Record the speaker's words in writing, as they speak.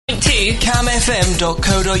107.2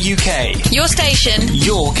 camfm.co.uk. Your station.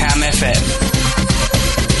 Your Cam FM.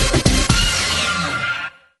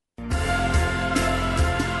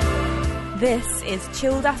 This is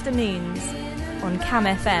Chilled Afternoons on Cam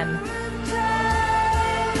FM.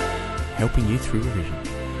 Helping you through revision.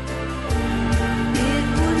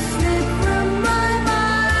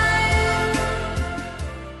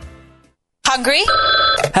 Hungry?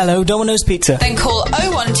 Hello, Domino's Pizza. Then call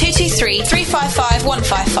 01223 355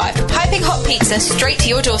 155. Piping hot pizza straight to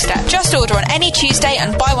your doorstep. Just order on any Tuesday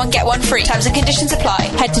and buy one get one free. Terms and conditions apply.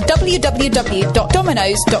 Head to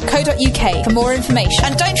www.dominos.co.uk for more information.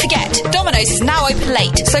 And don't forget, Domino's is now open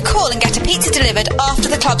late, so call and get a pizza delivered after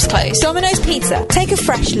the club's close. Domino's Pizza. Take a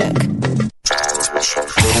fresh look. Transmission.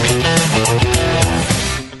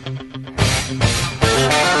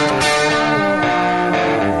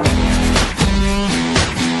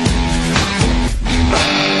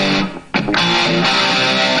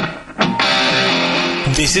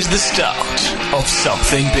 This is the start of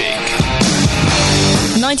something big.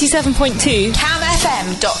 97.2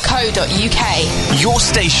 camfm.co.uk. Your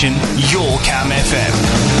station, your Cam FM.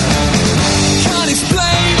 Can't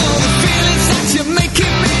explain all the feelings that you're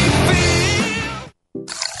making me feel.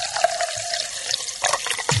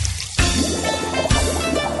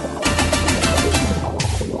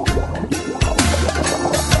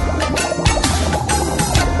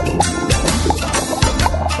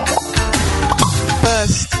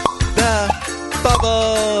 Burst the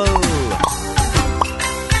bubble!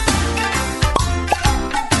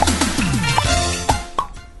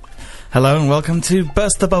 Hello and welcome to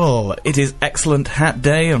Burst the Bubble. It is Excellent Hat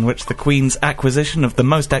Day, on which the Queen's acquisition of the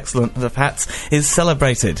most excellent of hats is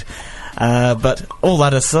celebrated. But all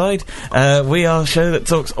that aside, we are a show that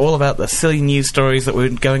talks all about the silly news stories that were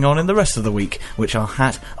going on in the rest of the week, which are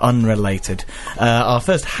hat unrelated. Our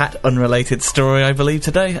first hat unrelated story, I believe,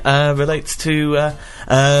 today relates to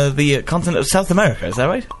the continent of South America. Is that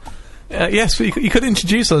right? Yes, but you could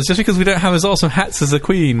introduce us. Just because we don't have as awesome hats as the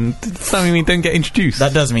Queen doesn't mean we don't get introduced.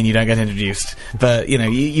 That does mean you don't get introduced. But, you know,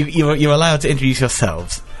 you're allowed to introduce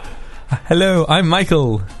yourselves. Hello, I'm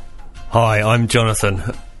Michael. Hi, I'm Jonathan.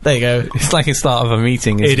 There you go. It's like the start of a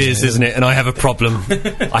meeting, isn't it? And I have a problem.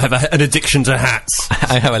 I have an addiction to hats.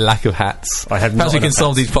 I have a lack of hats. I have Perhaps not we can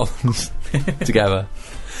solve these problems together.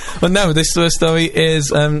 Well, no, this story is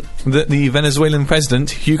that the Venezuelan president,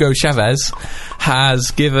 Hugo Chavez, has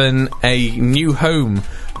given a new home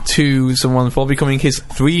to someone for becoming his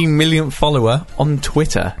 3 millionth follower on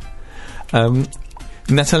Twitter.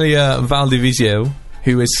 Natalia Valdivieso,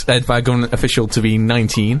 who is said by a government official to be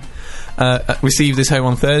 19, received this home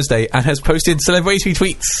on Thursday and has posted celebratory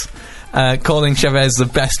tweets calling Chavez the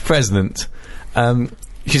best president.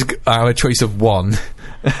 She's our choice of one.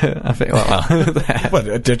 I think,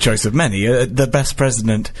 well, a choice of many. The best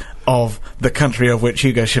president of the country of which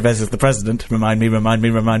Hugo Chavez is the president. Remind me.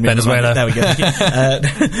 Venezuela. There we go.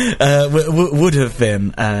 Would have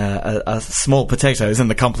been a small potatoes in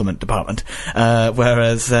the compliment department,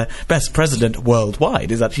 whereas best president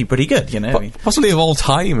worldwide is actually pretty good. You know, possibly of all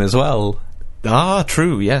time as well. Ah,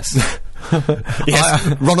 true. Yes.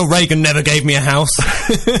 Yes, Ronald Reagan never gave me a house.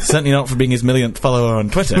 Certainly not for being his millionth follower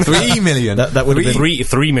on Twitter. 3 million. That would have been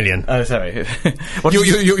 3 million. Oh, sorry.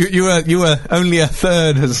 You were only a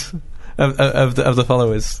third of the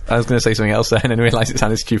followers. I was going to say something else then and realised it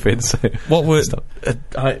sounded stupid. So what would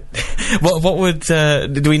what would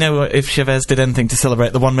do we know if Chavez did anything to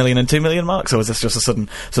celebrate the 1 million and 2 million marks, or was this just a sudden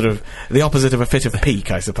sort of the opposite of a fit of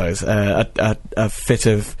pique, I suppose, a fit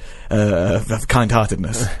of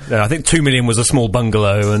kind-heartedness? No, I think 2 million was a small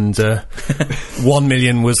bungalow, and 1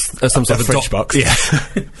 million was some sort of fridge box. Yeah.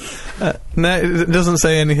 No, it doesn't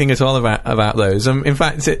say anything at all about those. In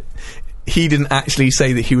fact, he didn't actually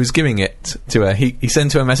say that he was giving it to her. He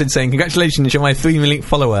sent her a message saying, "Congratulations, you're my 3 millionth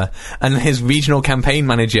follower," and his regional campaign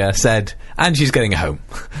manager said, "And she's getting a home."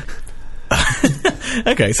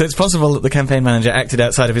 Okay, so it's possible that the campaign manager acted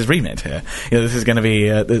outside of his remit here. You know, this is going to be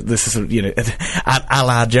this is, you know, a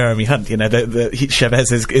la Jeremy Hunt. You know,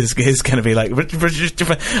 Chavez is going to be like,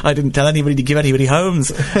 "I didn't tell anybody to give anybody homes,"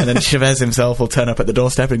 and then Chavez himself will turn up at the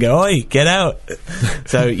doorstep and go, "Oi, get out!"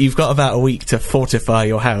 So you've got about a week to fortify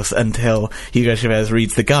your house until Hugo Chavez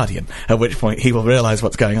reads The Guardian, at which point he will realise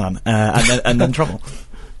what's going on, and then trouble.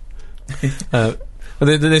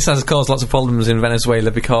 This has caused lots of problems in Venezuela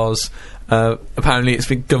because apparently it's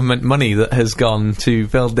been government money that has gone to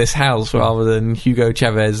build this house rather than Hugo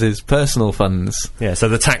Chavez's personal funds. Yeah, so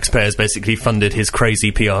the taxpayers basically funded his crazy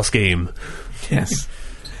PR scheme. Yes.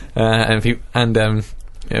 Yes,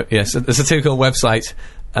 the satirical website,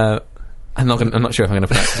 I'm not sure if I'm going to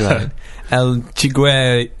pronounce it right. El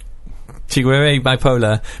Chiguere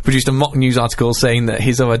Bipolar produced a mock news article saying that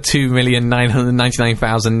his over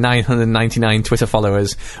 2,999,999 Twitter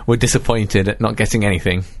followers were disappointed at not getting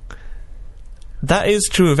anything. That is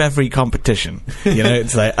true of every competition. You know,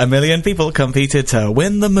 it's like 1 million people competed to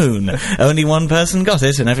win the moon. Only one person got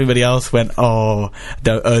it, and everybody else went, oh,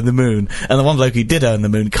 don't own the moon. And the one bloke who did own the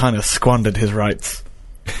moon kind of squandered his rights.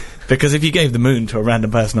 Because if you gave the moon to a random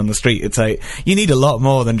person on the street, it's like, you need a lot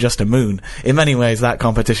more than just a moon. In many ways, that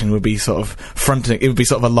competition would be sort of fronting, it would be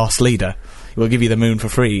sort of a lost leader. We'll give you the moon for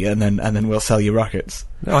free, and then we'll sell you rockets.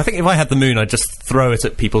 No, I think if I had the moon, I'd just throw it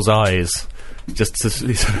at people's eyes. Just to,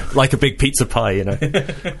 like a big pizza pie, you know.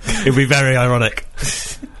 It'd be very ironic.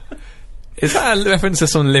 Is that a reference to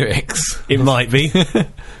some lyrics? It might be.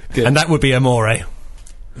 And that would be Amore.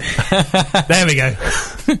 There we go.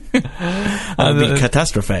 That would be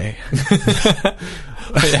catastrophe.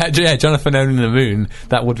 Yeah, Jonathan owning the moon,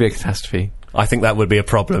 that would be a catastrophe. I think that would be a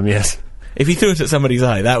problem, yes. If he threw it at somebody's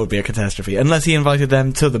eye, that would be a catastrophe. Unless he invited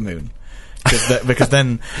them to the moon. Because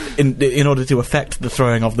then, in order to affect the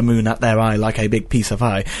throwing of the moon at their eye like a big piece of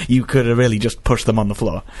pie, you could really just push them on the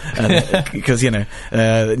floor. Because, you know,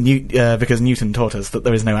 because Newton taught us that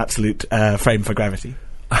there is no absolute frame for gravity.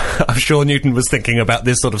 I'm sure Newton was thinking about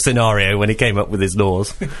this sort of scenario when he came up with his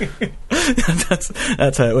laws.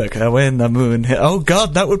 That's how it works. When the moon hit... Oh,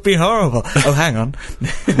 God, that would be horrible. Oh, hang on.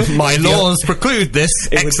 My laws preclude this.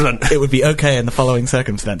 Excellent. It would be okay in the following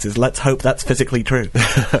circumstances. Let's hope that's physically true.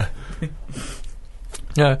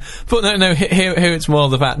 No, but no. Here it's more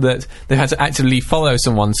the fact that they've had to actively follow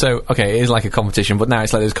someone. So, okay, it is like a competition, but now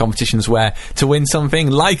it's like those competitions where to win something,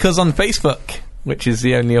 like us on Facebook, which is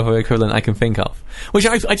the only other equivalent I can think of. Which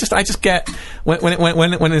I just get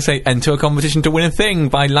when they say enter a competition to win a thing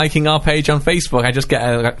by liking our page on Facebook. I just get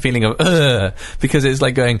a feeling of because it's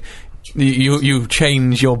like going, you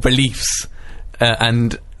change your beliefs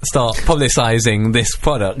and start publicising this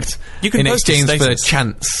product in exchange for a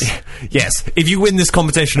chance. Yes, if you win this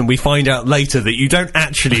competition and we find out later that you don't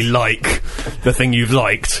actually like the thing you've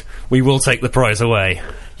liked, we will take the prize away.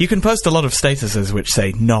 You can post a lot of statuses which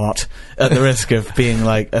say not, at the risk of being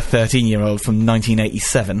like a 13-year-old from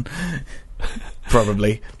 1987.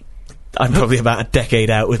 Probably. I'm probably about a decade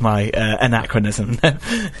out with my anachronism.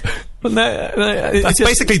 Well, that's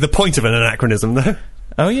basically the point of an anachronism, though.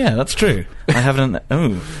 Oh yeah, that's true. I had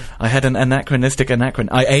an anachronistic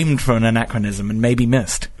I aimed for an anachronism and maybe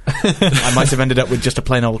missed. I might have ended up with just a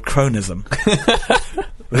plain old chronism.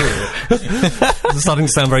 It's starting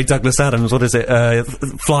to sound very Douglas Adams. What is it?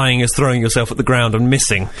 Flying is throwing yourself at the ground and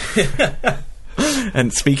missing.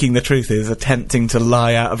 And speaking the truth is attempting to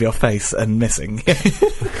lie out of your face and missing.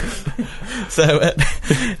 So,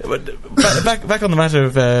 back on the matter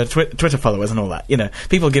of Twitter followers and all that, you know,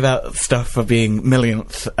 people give out stuff for being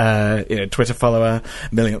millionth, Twitter follower,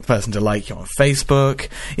 millionth person to like you on Facebook.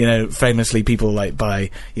 You know, famously, people like buy,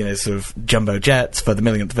 you know, sort of jumbo jets for the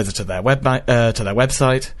millionth visit to their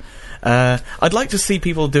website. I'd like to see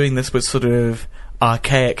people doing this with sort of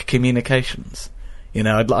archaic communications. You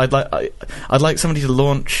know, I'd like somebody to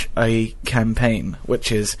launch a campaign,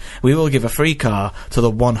 which is, we will give a free car to the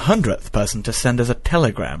 100th person to send us a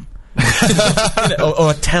telegram.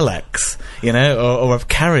 or a telex, you know, or a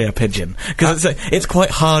carrier pigeon, because it's quite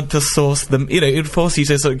hard to source them. You know, it would force you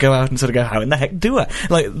to sort of go out and sort of go, how in the heck do I?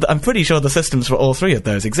 Like, I'm pretty sure the systems for all three of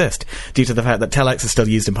those exist, due to the fact that telex is still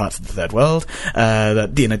used in parts of the third world.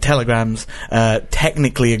 That, you know, telegrams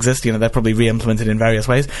technically exist. You know, they're probably re-implemented in various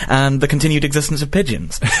ways, and the continued existence of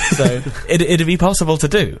pigeons. So it'd be possible to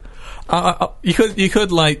do. You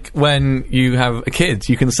could like, when you have a kid,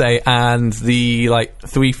 you can say, and the like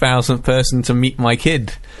 3,000th person to meet my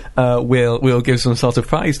kid, we'll give some sort of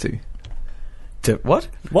prize to. To what?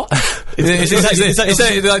 What?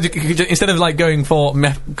 Instead of like going for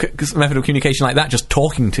method of communication like that, just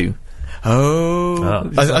talking to.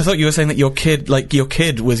 Oh. I thought you were saying that your kid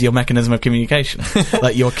was your mechanism of communication.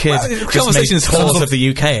 Like your kid just made calls of the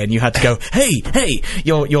UK and you had to go, hey,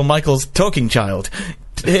 you're Michael's talking child.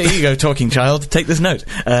 Here you go, talking child, take this note.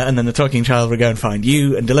 And then the talking child would go and find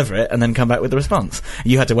you and deliver it and then come back with the response.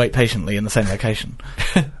 You had to wait patiently in the same location.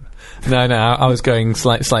 No, I was going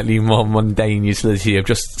slightly more mundane utility of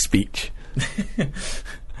just speech.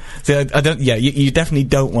 So I don't. Yeah, you definitely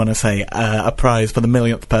don't want to say a prize for the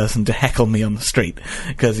millionth person to heckle me on the street,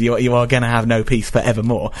 because you are going to have no peace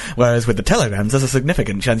forevermore. Whereas with the telegrams, there's a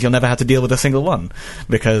significant chance you'll never have to deal with a single one,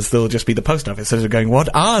 because they'll just be the post office sort of going, "What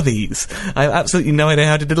are these? I have absolutely no idea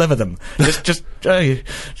how to deliver them. Just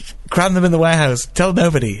cram them in the warehouse. Tell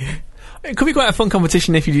nobody." It could be quite a fun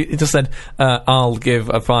competition if you just said, "I'll give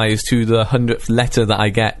a prize to the 100th letter that I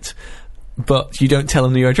get," but you don't tell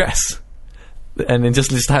them your address. and then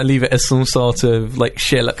just leave it as some sort of like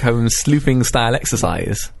Sherlock Holmes sleuthing style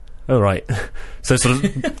exercise. Oh, right. So sort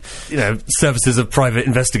of, services of private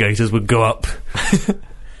investigators would go up.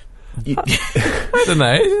 I don't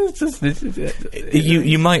know.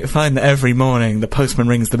 You might find that every morning the postman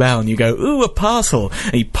rings the bell and you go, "Ooh, a parcel!"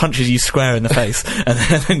 and he punches you square in the face and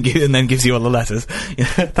then gives you all the letters.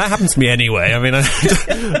 That happens to me anyway. I mean, I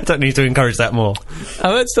don't need to encourage that more.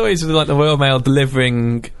 I've heard stories of like the Royal Mail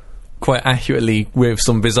delivering quite accurately with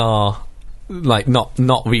some bizarre, like not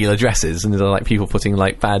real addresses, and there are like people putting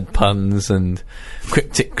like bad puns and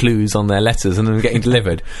cryptic clues on their letters and then getting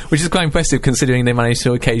delivered, which is quite impressive considering they manage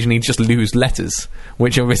to occasionally just lose letters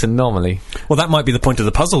which are written normally. Well, that might be the point of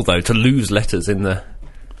the puzzle, though, to lose letters in the...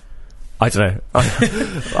 I don't know.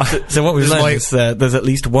 So what we've learned is there's at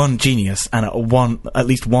least one genius and at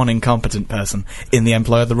least one incompetent person in the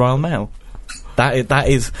employ of the Royal Mail. That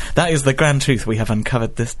is the grand truth we have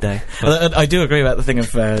uncovered this day. I do agree about the thing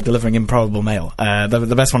of delivering improbable mail.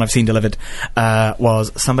 The best one I've seen delivered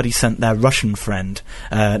was somebody sent their Russian friend.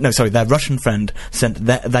 Their Russian friend sent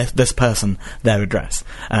this person their address,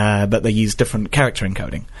 but they used different character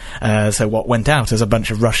encoding. So what went out as a bunch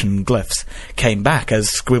of Russian glyphs came back as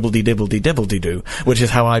scribbledy-dibbledy-dibbledy-doo, which is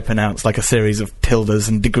how I pronounce like a series of tildes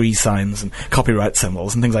and degree signs and copyright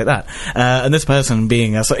symbols and things like that. And this person,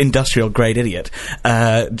 being a sort of industrial grade idiot,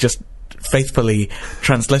 just faithfully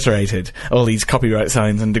transliterated all these copyright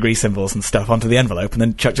signs and degree symbols and stuff onto the envelope and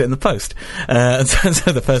then chucked it in the post. And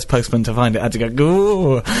so the first postman to find it had to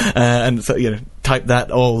go, and so, type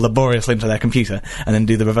that all laboriously into their computer and then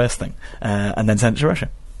do the reverse thing, and then send it to Russia,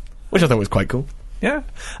 which I thought was quite cool. Yeah.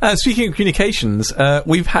 Speaking of communications,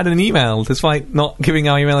 we've had an email despite not giving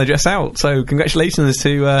our email address out. So congratulations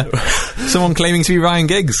to someone claiming to be Ryan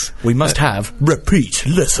Giggs. We must have repeat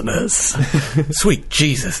listeners. Sweet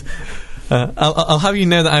Jesus. I'll have you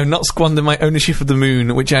know that I have not squandered my ownership of the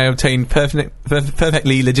moon, which I obtained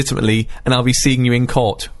perfectly legitimately, and I'll be seeing you in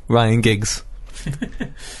court, Ryan Giggs.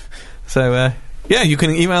 So, yeah, you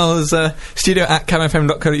can email us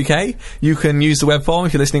studio@camfm.co.uk. You can use the web form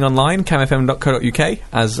if you're listening online, camfm.co.uk,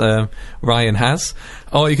 as Ryan has.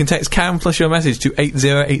 Or you can text Cam plus your message to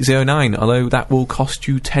 80809, although that will cost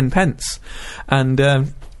you 10 pence. And,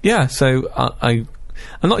 so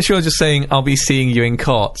I'm not sure just saying I'll be seeing you in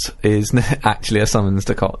court is actually a summons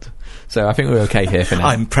to court. So I think we're okay here for now.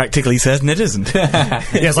 I'm practically certain it isn't.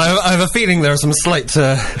 Yes, I have a feeling there are some slight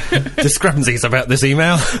discrepancies about this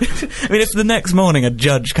email. I mean, if the next morning a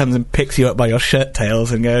judge comes and picks you up by your shirt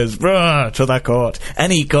tails and goes, "Rah, to the court,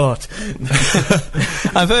 any court."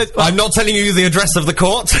 I've heard... I'm not telling you the address of the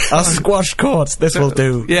court. A squash court, this will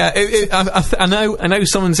do. Yeah, I know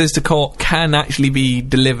summonses to court can actually be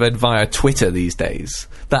delivered via Twitter these days.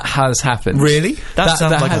 That has happened. Really? That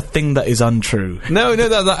sounds like a thing that is untrue. No,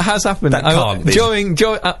 that has happened. That can't be.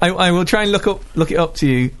 I will try and look it up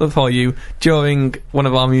for you during one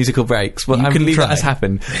of our musical breaks. But I believe that has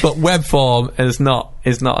happened. But web form is not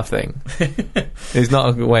a thing. It's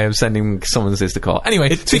not a way of sending summonses to court.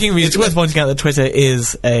 Anyway, speaking of music, it's worth pointing out that Twitter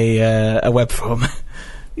is a web form.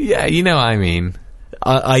 Yeah, you know what I mean.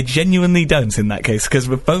 I genuinely don't in that case, because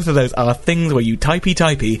both of those are things where you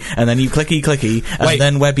typey and then you clicky and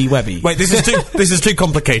then webby. Wait, this is too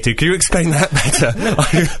complicated. Can you explain that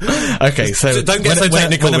better? Okay, so don't get so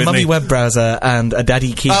technical when with a mummy me. web browser and a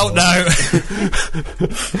daddy keyboard. Oh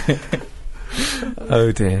no!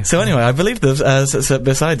 Oh dear. So anyway, I believe that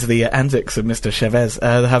besides the antics of Mr. Chavez,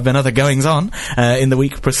 there have been other goings-on in the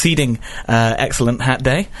week preceding Excellent Hat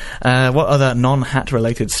Day. What other non-hat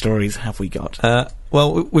related stories have we got?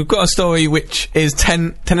 Well, we've got a story which is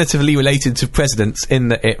tentatively related to presidents in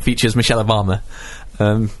that it features Michelle Obama,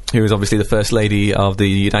 who is obviously the First Lady of the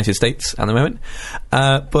United States at the moment.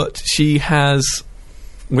 But she has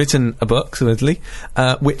written a book, supposedly,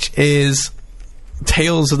 which is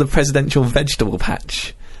Tales of the Presidential Vegetable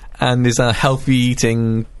Patch, and is a healthy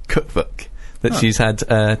eating cookbook that she's had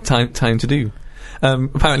time to do.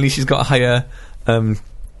 Apparently she's got a higher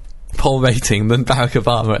poll rating than Barack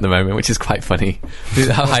Obama at the moment, which is quite funny.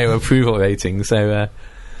 A higher approval rating, so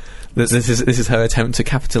this is her attempt to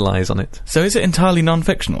capitalise on it. So is it entirely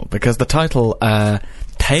non-fictional? Because the title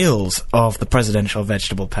Tales of the Presidential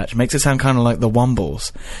Vegetable Patch makes it sound kind of like the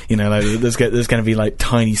Wombles. You know, like there's going to be like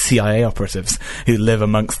tiny CIA operatives who live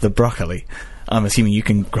amongst the broccoli. I'm assuming you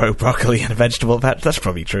can grow broccoli in a vegetable patch. That's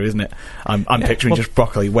probably true, isn't it? I'm picturing just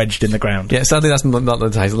broccoli wedged in the ground. Yeah, sadly that's not the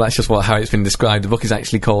title. That's just how it's been described. The book is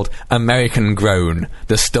actually called American Grown: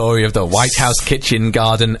 The Story of the White House Kitchen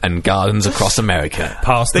Garden and Gardens Across America.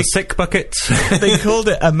 Past the sick bucket. They called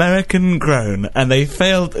it American Grown, and they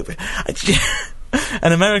failed.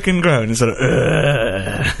 An American grown sort of.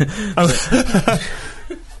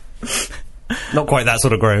 Not quite that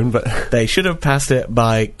sort of groan, but They should have passed it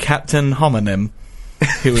by Captain Homonym,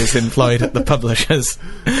 who was employed at the publishers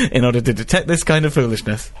in order to detect this kind of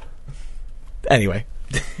foolishness. Anyway.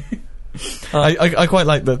 I quite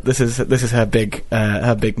like that. This is her big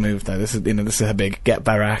move though. This is her big get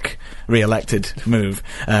Barack re-elected move.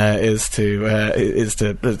 Is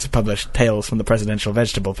to publish Tales from the Presidential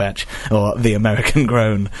Vegetable Patch, or The American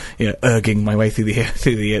Grown. Urging my way through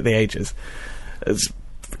the ages.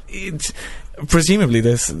 It's presumably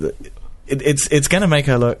it's going to make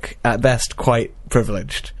her look at best quite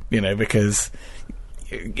privileged. Because.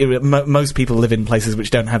 Most people live in places which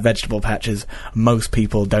don't have vegetable patches. Most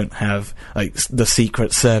people don't have the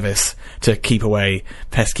Secret Service to keep away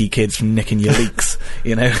pesky kids from nicking your leeks.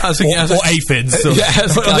 Or aphids.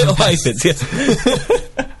 Little aphids. Yes.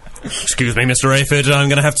 Excuse me, Mr. Aphid, I'm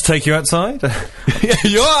going to have to take you outside.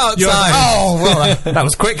 You're outside. Oh, well, that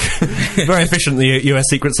was quick. Very efficient, the U.S.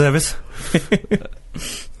 Secret Service.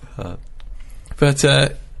 But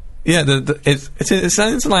it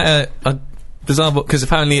sounds like a bizarre book, because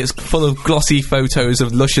apparently it's full of glossy photos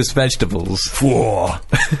of luscious vegetables.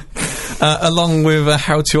 Along with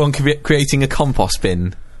how to on creating a compost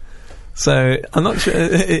bin. So I'm not sure.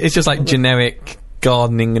 It's just like generic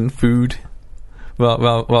gardening and food,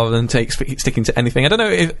 rather than sticking to anything. I don't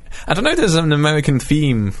know if there's an American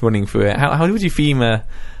theme running through it. How would you theme a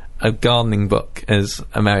gardening book as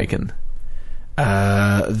American?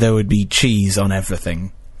 There would be cheese on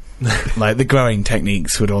everything. Like the growing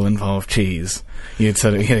techniques would all involve cheese. You'd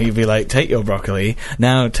sort of, you'd be like, take your broccoli,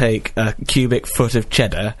 now take a cubic foot of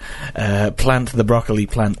cheddar, plant the broccoli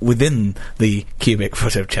plant within the cubic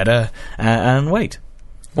foot of cheddar, and wait.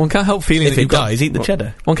 One can't help feeling if it dies, eat the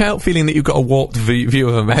cheddar. One can't help feeling that you've got a warped view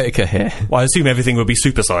of America here. Well, I assume everything would be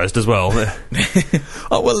supersized as well.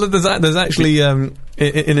 Oh, well, there's actually in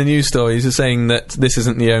a news story, he's saying that this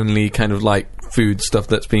isn't the only kind of food stuff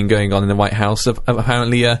that's been going on in the White House.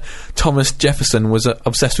 Apparently, Thomas Jefferson was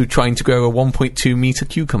obsessed with trying to grow a 1.2 metre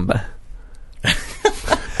cucumber.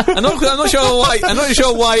 I'm not sure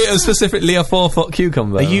why it was specifically a 4-foot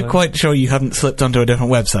cucumber. Are you quite sure you haven't slipped onto a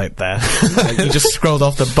different website there? You just scrolled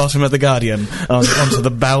off the bottom of the Guardian onto the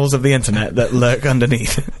bowels of the internet that lurk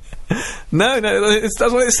underneath. No, that's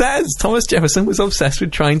what it says. Thomas Jefferson was obsessed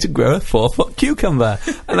with trying to grow a 4-foot cucumber,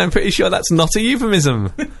 and I'm pretty sure that's not a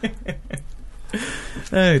euphemism.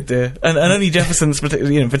 Oh dear, and only Jefferson's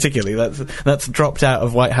particularly that's dropped out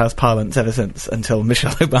of White House parlance ever since, until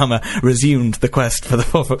Michelle Obama resumed the quest for the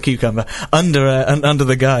 4-foot cucumber under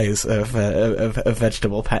the guise of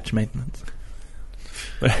vegetable patch maintenance.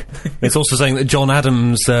 It's also saying that John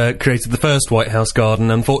Adams created the first White House garden.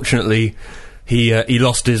 Unfortunately, he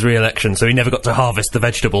lost his re-election, so he never got to harvest the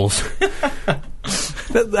vegetables.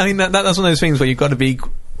 That's one of those things where you've got to be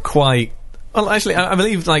quite. Well, actually, I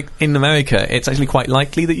believe, in America, it's actually quite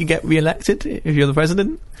likely that you get re-elected if you're the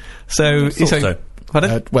president. So,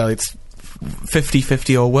 well, it's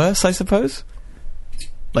 50-50 or worse, I suppose.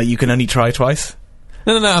 You can only try twice.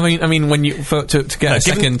 No. I mean, when you to get a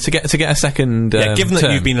second, to get a second. Given that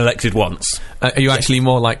term, you've been elected once, are you actually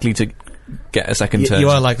more likely to get a second term? You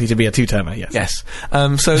are likely to be a two-termer. Yes. Yes.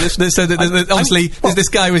 Obviously, this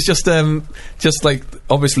guy was just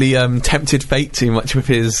obviously tempted fate too much with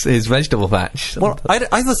his vegetable patch. Well,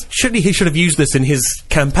 I thought he should have used this in his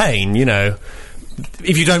campaign.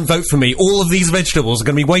 If you don't vote for me, all of these vegetables are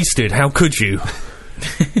going to be wasted. How could you?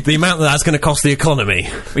 The amount that's going to cost the economy.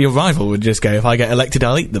 Well, your rival would just go, if I get elected,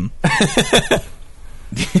 I'll eat them.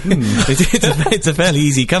 It's a fairly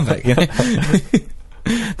easy comeback.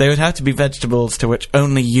 They would have to be vegetables to which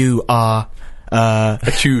only you are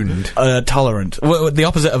attuned, tolerant. Well, the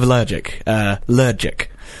opposite of allergic.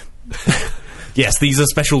 Allergic. Yes, these are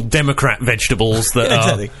special Democrat vegetables that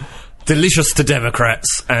are delicious to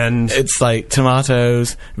Democrats, and it's like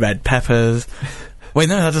tomatoes, red peppers. Wait,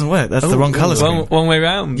 no, that doesn't work. That's the wrong colour scheme. One way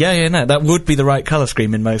round. Yeah, no, that would be the right colour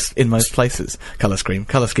scheme in most places. Colour scheme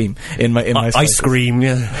in most ice places. cream.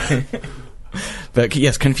 Yeah. But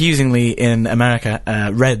yes, confusingly in America,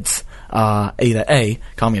 Reds are either A,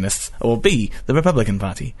 communists, or B, the Republican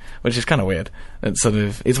Party, which is kind of weird. It's one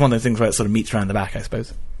of those things where it sort of meets around the back, I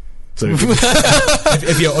suppose. So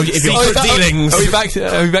if you're dealings, are we back to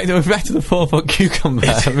the 4-foot cucumber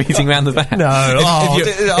meeting around the back? No.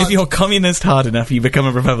 If you're communist hard enough, you become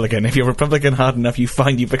a Republican. If you're Republican hard enough, you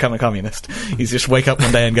find you've become a communist. You just wake up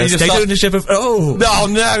one day and go, state ownership of no,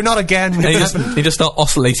 not again. And you just start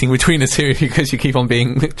oscillating between the two because you keep on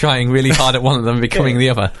trying really hard at one of them, becoming the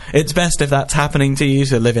other. It's best if that's happening to you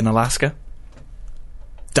to live in Alaska.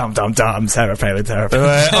 Dum dum dum, Sarah Palin, Sarah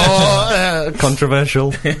Palin.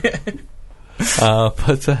 Controversial.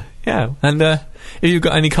 Yeah, and if you've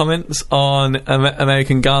got any comments on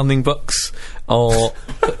American gardening books, or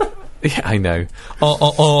yeah, I know, or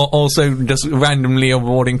also just randomly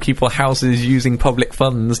awarding people houses using public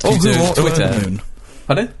funds to Who ought to Twitter. own the moon?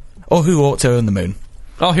 Pardon? Or who ought to own the moon?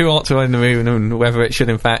 Oh, who ought to own the moon, and whether it should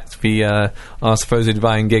in fact be our supposed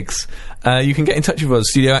buying gigs. You can get in touch with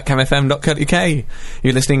us, studio@camfm.co.uk.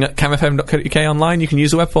 You're listening at camfm.co.uk online, you can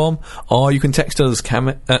use the web form, or you can text us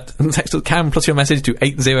cam plus your message to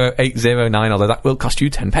 80809, although that will cost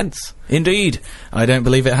you 10 pence. Indeed. I don't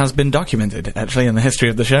believe it has been documented, actually, in the history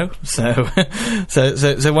of the show. So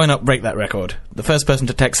why not break that record? The first person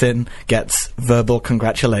to text in gets verbal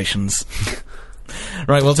congratulations.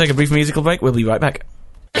 Right, we'll take a brief musical break. We'll be right back.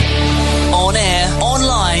 On air,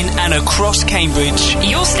 online, and across Cambridge.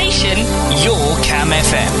 Your station. Your Cam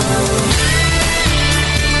FM.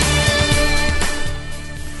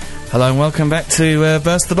 Hello and welcome back to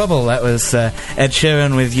Burst the Bubble. That was Ed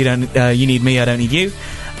Sheeran with You Need Me, I Don't Need You.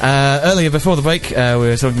 Earlier, before the break, we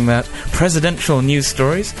were talking about presidential news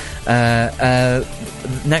stories.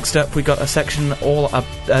 Next up, we got a section all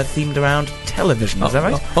themed around television. Is that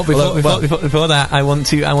right? Before that, I want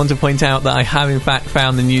to point out that I have in fact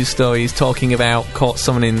found the news stories talking about court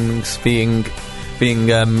summonings being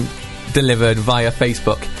delivered via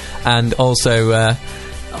Facebook, and also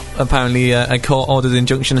apparently a court-ordered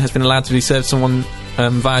injunction has been allowed to be served someone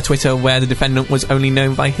via Twitter where the defendant was only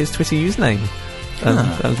known by his Twitter username.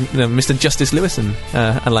 Mr. Justice Lewison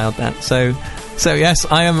allowed that. So yes,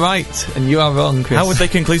 I am right, and you are wrong, Chris. How would they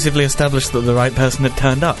conclusively establish that the right person had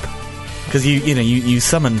turned up? Because you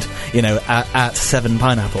summoned at 7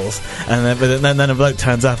 pineapples, and then a bloke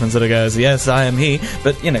turns up and sort of goes, "Yes, I am he,"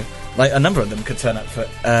 but like a number of them could turn up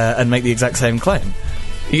and make the exact same claim.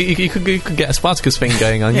 You could get a Spartacus thing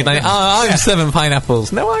going on. You're like, I'm 7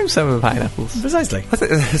 pineapples. No, I'm 7 pineapples. Precisely. I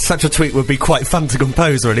think such a tweet would be quite fun to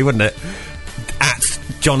compose, really, wouldn't it? At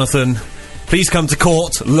Jonathan, please come to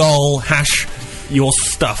court. Lol. Hash. You're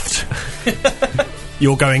stuffed.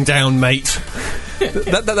 You're going down, mate.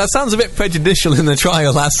 That sounds a bit prejudicial in the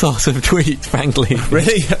trial, that sort of tweet, frankly.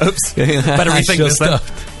 Really? Oops. Better rethink this then.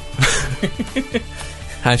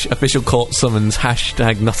 Hash official court summons,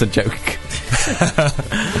 hashtag not a joke.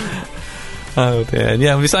 Oh dear. And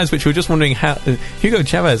yeah, besides which, we were just wondering how Hugo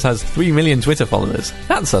Chavez has 3 million Twitter followers.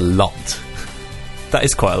 That's a lot. That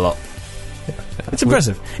is quite a lot. It's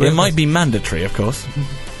impressive. It might be mandatory, of course.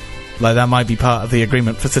 Like, that might be part of the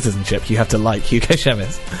agreement for citizenship. You have to like Hugo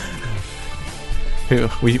Chavez.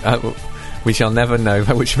 We shall never know,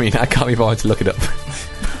 by which I mean I can't be bothered to look it up.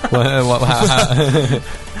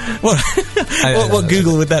 What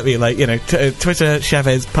Google would that be? Like, Twitter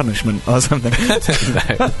Chavez punishment or something?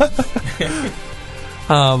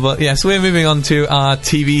 But yeah, so we're moving on to our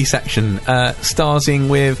TV section, starting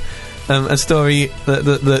with a story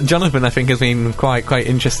that Jonathan, I think, has been quite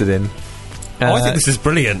interested in. I think this is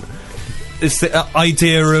brilliant. It's the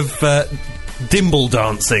idea of dimble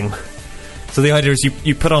dancing. So the idea is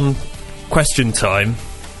you put on Question Time,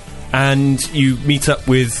 and you meet up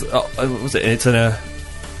with what was it? Is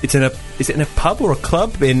it in a pub or a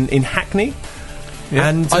club in Hackney? Yeah.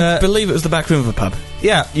 And I believe it was the back room of a pub.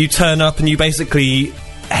 Yeah, you turn up and you basically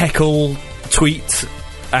heckle, tweet,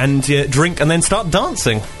 and drink, and then start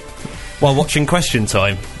dancing while watching Question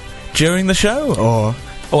Time During the show, or?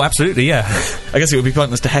 Oh, absolutely, yeah. I guess it would be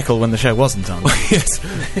pointless to heckle when the show wasn't on. Yes.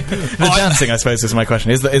 The dancing, I suppose, is my question.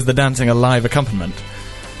 Is the dancing a live accompaniment?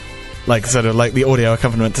 Like, sort of like the audio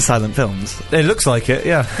accompaniment to silent films? It looks like it,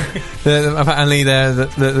 yeah. Apparently,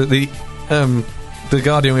 the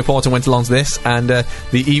Guardian reporter went along to this, and the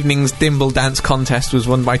evening's Dimble Dance contest was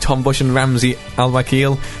won by Tom Bush and Ramsey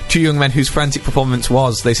Al-Wakil, 2 young men whose frantic performance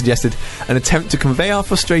was, they suggested, an attempt to convey our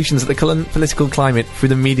frustrations at the current political climate through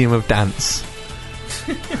the medium of dance.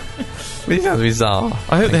 Which sounds bizarre.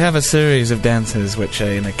 I hope they have a series of dances which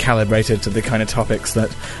are calibrated to the kind of topics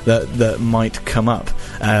that might come up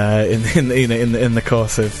in the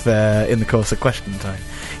course of Question Time.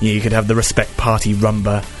 You could have the Respect Party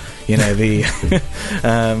rumba, the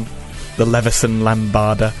Levison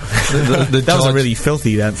Lambada. That was a really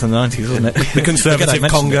filthy dance in the 90s, wasn't it? The Conservative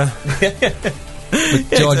conga. The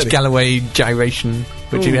George Galloway gyration.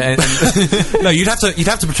 No, you'd have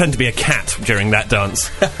to pretend to be a cat during that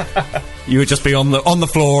dance. You would just be on the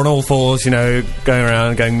floor on all fours, going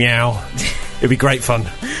around going meow. It'd be great fun.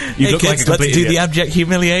 You look like a complete let's do idiot. the abject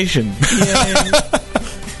humiliation.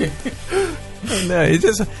 No,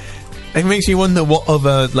 it makes you wonder what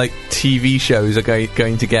other TV shows are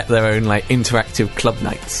going to get their own interactive club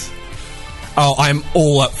nights. Oh, I'm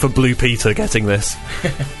all up for Blue Peter getting this.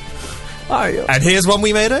 And here's one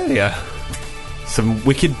we made earlier. Some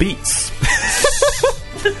wicked beats.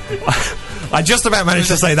 I just about managed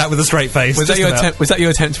to say that with a straight face. Was that your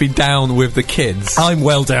attempt to be down with the kids? I'm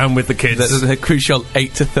well down with the kids. The crucial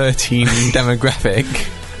 8 to 13 demographic.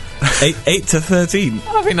 8 to 13.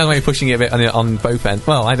 I think that's why you're pushing it a bit on both ends.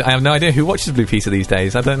 Well, I have no idea who watches Blue Peter these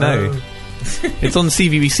days. I don't know. It's on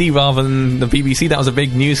CBBC rather than the BBC. That was a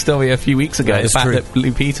big news story a few weeks ago. The fact that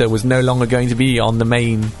Blue Peter was no longer going to be on the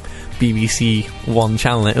main BBC One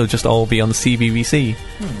channel. It'll just all be on CBBC.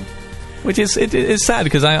 Which is sad,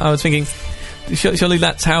 because I was thinking, surely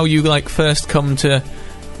that's how you first come to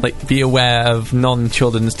be aware of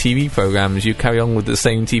non-children's TV programs. You carry on with the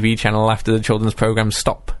same TV channel after the children's programs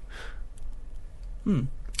stop.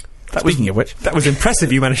 Speaking of which, that was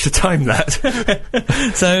impressive. You managed to time that.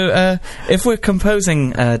 So, if we're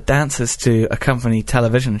composing dances to accompany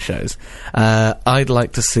television shows, I'd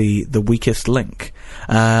like to see The Weakest Link.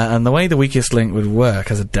 And the way The Weakest Link would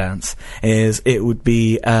work as a dance is it would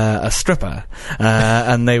be a stripper,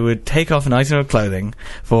 and they would take off an item of clothing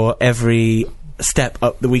for every step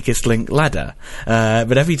up the weakest link ladder,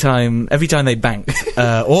 but every time they banked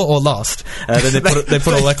or lost, then they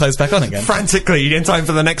put all their clothes back on again. Frantically in time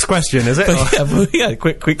for the next question, is it?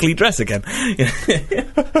 Quickly dress again.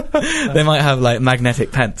 They might have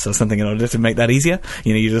magnetic pants or something in order to make that easier.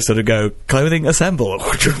 You just sort of go clothing assemble.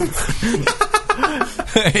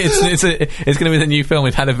 It's going to be the new film.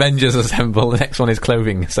 We've had Avengers Assemble. The next one is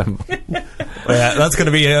Clothing Assemble. Well, yeah, that's going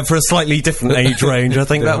to be for a slightly different age range, I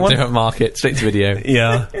think. That one, different market, straight to video.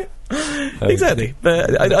 Yeah, exactly.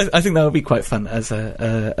 But I think that would be quite fun as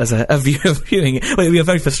a viewing. Well, it would be a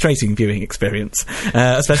very frustrating viewing experience,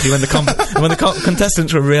 especially when the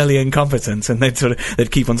contestants were really incompetent and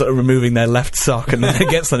they'd keep on sort of removing their left sock and then they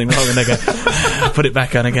get something wrong and they go put it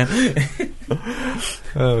back on again.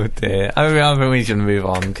 Oh dear. I think we should move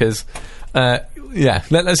on because.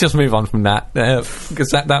 Let's just move on from that because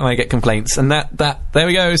that might get complaints, and that there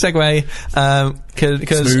we go, segue.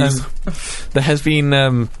 Because there has been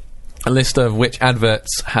a list of which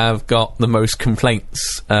adverts have got the most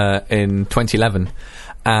complaints in 2011,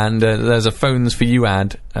 and there's a Phones for You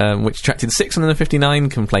ad which attracted 659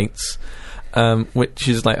 complaints, which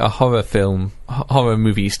is like a horror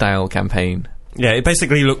movie style campaign. Yeah, it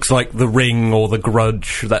basically looks like The Ring or The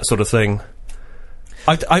Grudge, that sort of thing.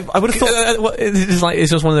 I would have thought it's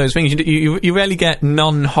just one of those things. You rarely get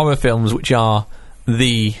non-horror films which are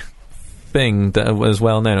the thing that was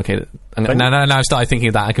well known. Okay, now I started thinking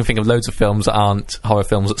of that. I can think of loads of films that aren't horror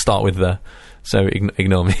films that start with the. So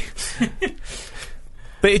ignore me.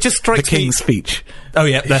 But it just strikes The King's Speech. Oh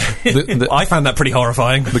yeah, I found that pretty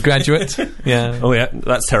horrifying. The Graduate. Yeah. Oh yeah,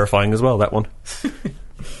 that's terrifying as well. That one.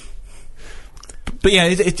 But yeah,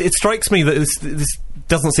 it strikes me that this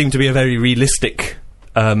doesn't seem to be a very realistic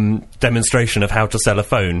demonstration of how to sell a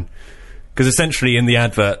phone, because essentially in the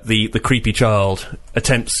advert the creepy child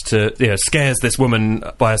attempts to scares this woman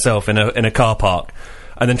by herself in a car park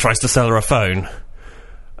and then tries to sell her a phone,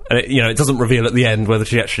 and it doesn't reveal at the end whether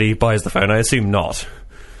she actually buys the phone. I assume not.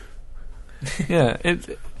 Yeah,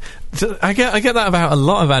 I get that about a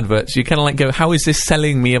lot of adverts. You kind of go, how is this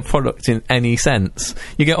selling me a product in any sense?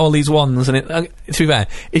 You get all these ones, and to be fair,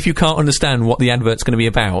 if you can't understand what the advert's going to be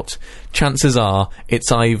about, chances are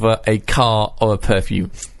it's either a car or a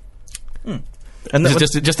perfume. And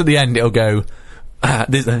just at the end, it'll go,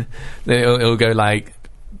 it'll go like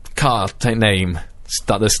car name.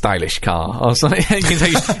 The stylish car or something. you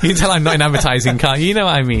can tell I'm not in advertising car. You know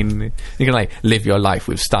what I mean? You can live your life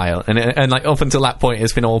with style, and up until that point,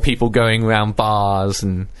 it's been all people going around bars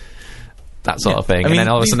and that sort of thing. And then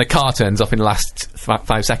all of a sudden, the car turns up in the last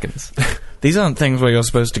 5 seconds. These aren't things where you're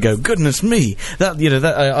supposed to go, goodness me,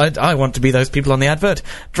 I want to be those people on the advert.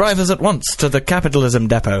 Drivers at once to the capitalism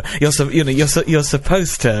depot. You're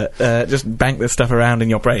supposed to just bank this stuff around in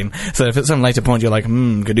your brain. So if at some later point you're like,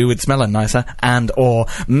 could do with smelling nicer, or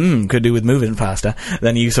could do with moving faster,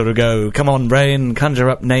 then you sort of go, come on brain, conjure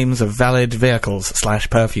up names of valid vehicles /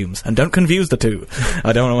 perfumes, and don't confuse the two.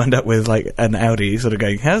 I don't want to end up with an Audi sort of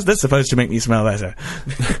going, how's this supposed to make me smell better?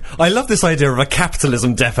 I love this idea of a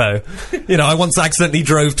capitalism depot. I once accidentally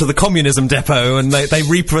drove to the communism depot and they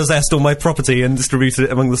repossessed all my property and distributed it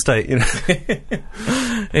among the state.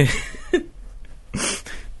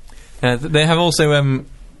 They have also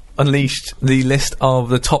unleashed the list of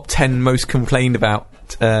the top 10 most complained about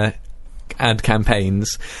ad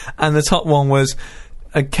campaigns, and the top one was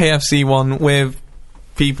a KFC one with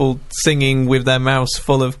people singing with their mouths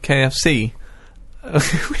full of KFC.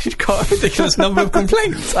 We've got a ridiculous number of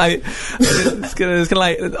complaints. It's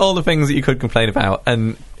gonna all the things that you could complain about,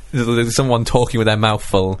 and there's someone talking with their mouth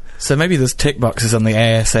full. So maybe there's tick boxes on the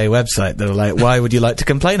ASA website that are like, why would you like to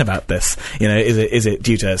complain about this? You know, is it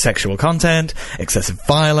due to sexual content, excessive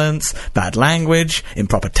violence, bad language,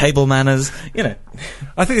 improper table manners? You know.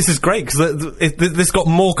 I think this is great because this got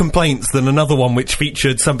more complaints than another one which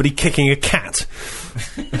featured somebody kicking a cat.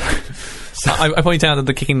 I point out that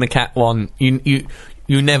the kicking the cat one, you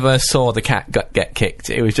never saw the cat get kicked.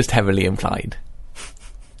 It was just heavily implied.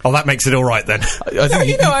 Oh, that makes it all right then. I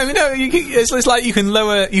think it's like you can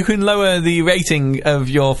lower the rating of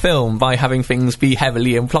your film by having things be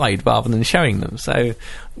heavily implied rather than showing them. So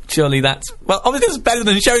surely obviously it's better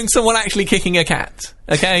than showing someone actually kicking a cat.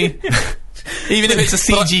 Okay. Even if it's a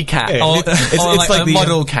CG cat or like a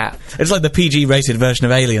model cat. It's like the PG-rated version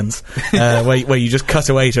of Aliens, where you just cut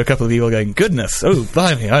away to a couple of people going, goodness, oh,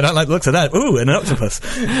 blimey, I don't like the looks of that. Ooh, and an octopus.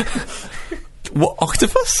 What,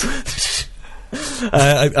 octopus?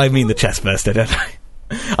 I mean the chest burster, don't I?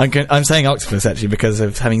 I'm saying octopus actually because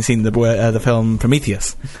of having seen the film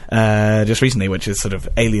Prometheus just recently, which is sort of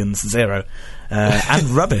Aliens Zero and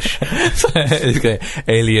rubbish.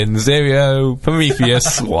 Alien 0,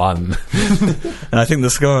 Prometheus 1. And I think the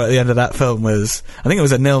score at the end of that film was, I think it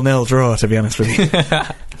was a 0-0 draw, to be honest with you.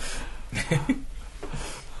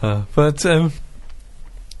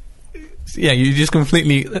 Yeah, you just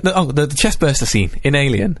completely... the chestburster scene in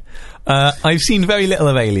Alien. I've seen very little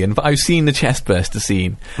of Alien, but I've seen the chestburster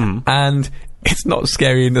scene. And it's not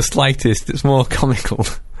scary in the slightest. It's more comical.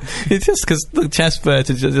 It's just because the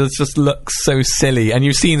chestburster just looks so silly. And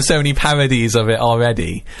you've seen so many parodies of it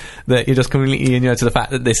already that you're just completely inured to the fact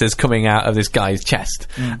that this is coming out of this guy's chest.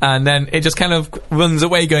 And then it just kind of runs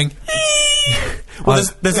away going... Well,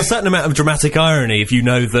 there's a certain amount of dramatic irony if you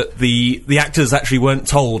know that the actors actually weren't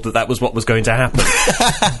told that was what was going to happen.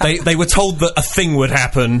 They were told that a thing would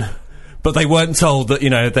happen, but they weren't told that,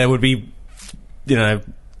 there would be,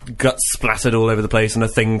 guts splattered all over the place and a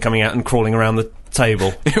thing coming out and crawling around the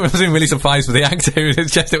table. It wasn't really surprised for the actor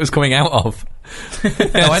whose chest it was coming out of.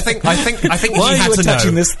 No, I think why he had are you to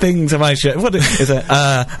attaching know. this thing to my shirt? What is it?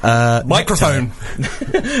 Microphone.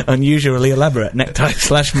 Unusually elaborate necktie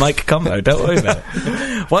 / mic combo. Don't worry about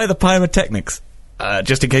it. Why the pyrotechnics?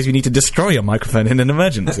 Just in case you need to destroy your microphone in an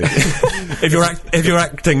emergency. If your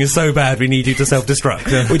acting is so bad, we need you to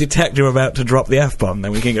self-destruct. We detect you're about to drop the F-bomb,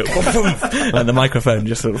 then we can go and the microphone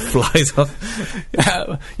just sort of flies off.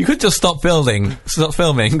 You could just stop filming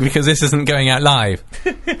because this isn't going out live.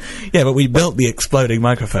 Yeah, but we built the exploding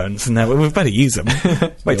microphones, and now we've better use them.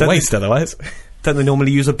 Wait, waste otherwise. Don't they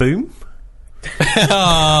normally use a boom?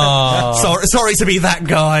 Oh. Sorry to be that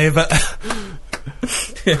guy, but...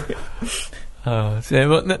 What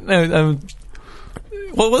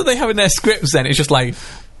do they have in their scripts then? It's just like,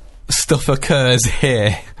 stuff occurs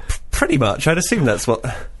here. Pretty much. I'd assume that's what...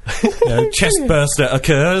 chest burster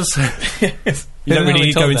occurs. You don't really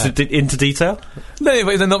need to go into detail? No,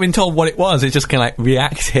 but they're not being told what it was. It's just kind of like,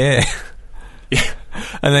 react here. Yeah.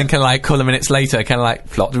 And then kind of like, a couple of minutes later, kind of like,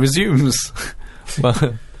 plot resumes.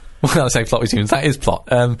 Well, I'll say plot resumes. That is plot.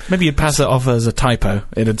 Maybe you'd pass it off as a typo.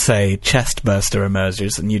 It'd say chest burster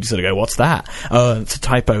emerges, and you'd sort of go, what's that? Oh, it's a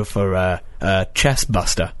typo for chest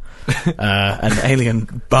buster. An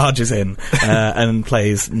alien barges in and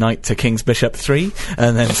plays knight to king's bishop 3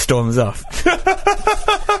 and then storms off.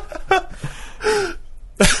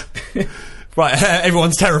 Right,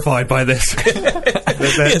 everyone's terrified by this.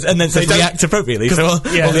 Yes, and then they react appropriately. So all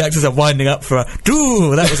the actors are winding up for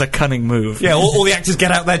 "Ooh, that was a cunning move." Yeah, all the actors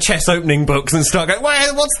get out their chess opening books and start going,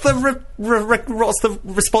 "Well, what's the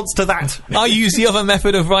response to that?" I use the other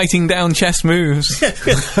method of writing down chess moves.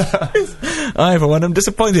 I, for one, am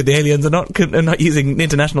disappointed the aliens are not using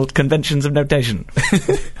international conventions of notation.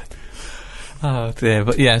 Oh dear,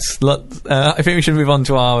 but yes, I think we should move on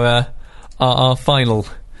to our final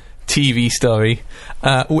TV story,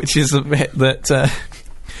 which is a bit that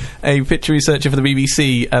a picture researcher for the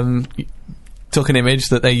BBC took an image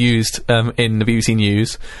that they used in the BBC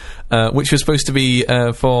News, which was supposed to be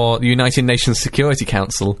for the United Nations Security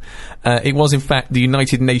Council. It was, in fact, the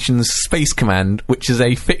United Nations Space Command, which is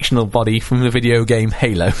a fictional body from the video game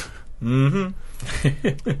Halo. Mm-hmm.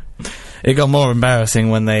 It got more embarrassing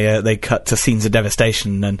when they cut to scenes of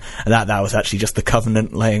devastation, and that was actually just the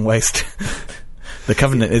Covenant laying waste. The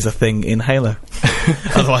Covenant is a thing in Halo.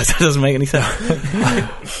 Otherwise, that doesn't make any sense.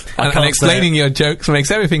 And explaining your jokes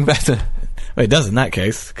makes everything better. Well, it does in that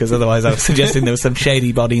case, because otherwise I was suggesting there was some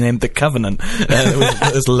shady body named the Covenant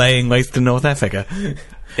that was laying waste to North Africa.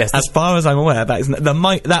 Yes, as far as I'm aware,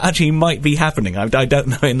 that actually might be happening. I don't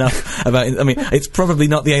know enough about it. I mean, it's probably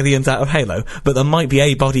not the aliens out of Halo, but there might be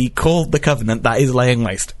a body called the Covenant that is laying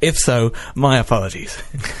waste. If so, my apologies.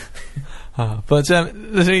 But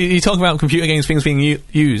you talk about computer games things being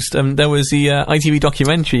used. There was the ITV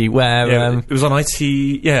documentary where it was on IT.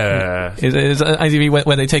 Yeah, it was ITV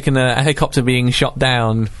where they'd taken a helicopter being shot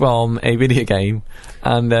down from a video game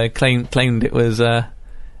and claimed it was Al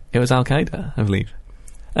Qaeda, I believe.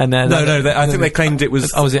 And I think they claimed it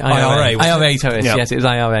was. Oh, was it IRA? IRA terrorists. Yeah. Yes, it was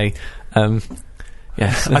IRA.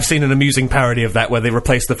 Yes, I've seen an amusing parody of that where they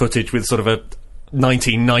replaced the footage with sort of a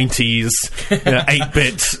 1990s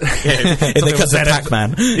 8-bit. They cut to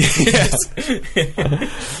Pac-Man. Yes.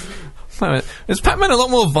 Is Pac-Man a lot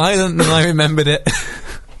more violent than I remembered it?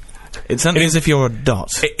 It's something as if you're a dot.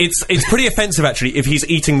 It's pretty offensive, actually, if he's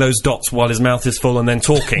eating those dots while his mouth is full and then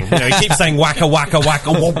talking. He keeps saying wacka, wacka,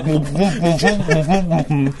 wacka.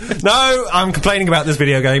 No, I'm complaining about this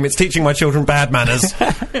video game. It's teaching my children bad manners.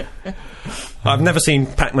 I've never seen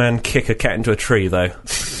Pac-Man kick a cat into a tree, though.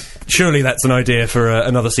 Surely that's an idea for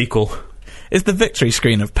another sequel. Is the victory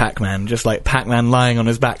screen of Pac-Man just like Pac-Man lying on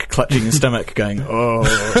his back, clutching his stomach, going, oh.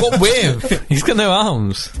 What with? He's got no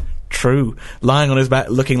arms. True. Lying on his back,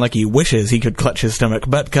 looking like he wishes he could clutch his stomach,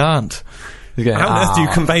 but can't. Going, how on earth do you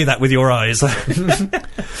convey that with your eyes?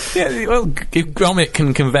 Yeah, well, if Gromit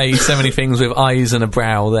can convey so many things with eyes and a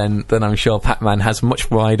brow, then I'm sure Pac-Man has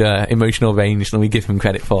much wider emotional range than we give him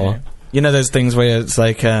credit for. Yeah. You know those things where it's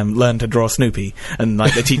like, learn to draw Snoopy, and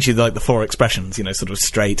like they teach you like the 4 expressions, sort of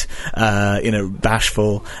straight,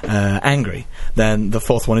 bashful, angry. Then the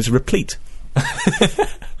 4th one is replete.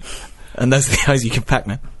 And those are the eyes you give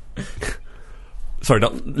Pac-Man. Sorry,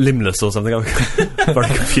 not limbless or something. I'm very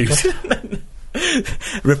confused.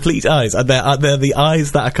 Replete eyes. They're the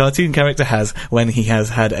eyes that a cartoon character has when he has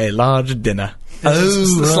had a large dinner.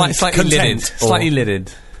 Oh, right. Slightly lidded. Slightly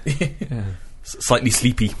lidded. Yeah. Slightly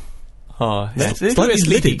sleepy. Oh, yeah. Slightly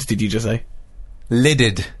lidded, did you just say?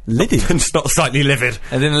 Lidded. Lidded? It's not slightly livid.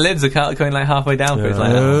 And then the lids are going like halfway down for it.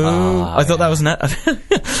 Like, I thought that was I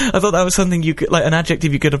thought that was something you could, like an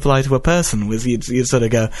adjective you could apply to a person, was you'd sort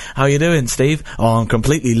of go, how you doing, Steve? Oh, I'm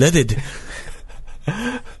completely lidded.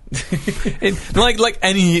 like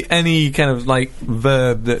any kind of like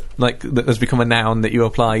verb that has become a noun that you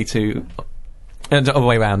apply to, and the other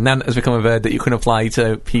way around, noun that has become a verb that you can apply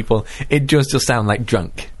to people, it just sound like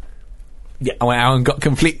drunk. Yeah, I got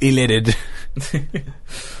completely lidded.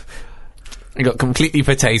 I got completely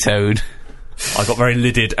potatoed. I got very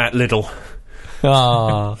lidded at Lidl.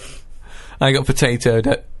 Ah, I got potatoed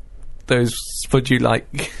at those Spud You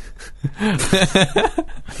Like. I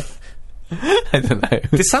don't know.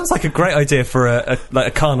 This sounds like a great idea for a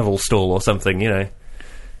carnival stall or something,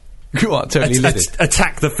 What, totally lidded?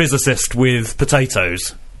 Attack the physicist with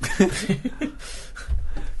potatoes.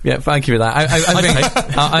 Yeah, thank you for that.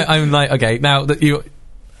 I'm like, okay, now that you're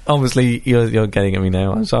getting at me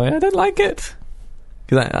now. I'm sorry, I don't like it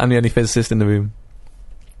because I'm the only physicist in the room.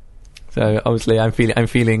 So obviously, I'm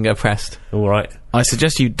feeling oppressed. All right. I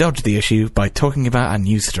suggest you dodge the issue by talking about a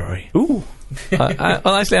news story. Ooh.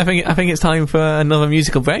 Well, actually, I think it's time for another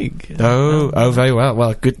musical break. Oh, very well.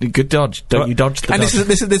 Well, good dodge. Don't you dodge the and dodge.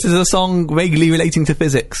 this is a song vaguely relating to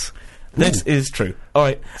physics. This is true. All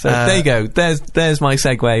right. So there you go. There's my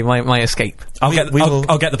segue, my escape. I'll get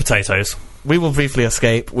the potatoes. We will briefly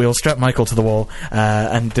escape. We'll strap Michael to the wall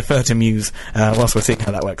and defer to Muse whilst we're seeing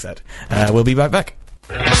how that works out. We'll be right back.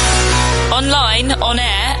 Online, on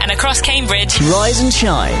air, and across Cambridge. Rise and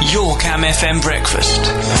shine. Your Cam FM breakfast.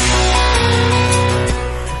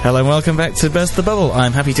 Hello and welcome back to Burst the Bubble.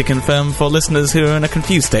 I'm happy to confirm for listeners who are in a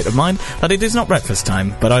confused state of mind that it is not breakfast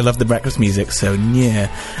time, but I love the breakfast music, so yeah.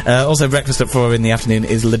 Also, breakfast at 4 in the afternoon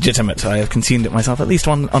is legitimate. I have consumed it myself at least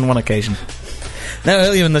on one occasion. Now,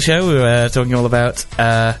 earlier in the show, we were talking all about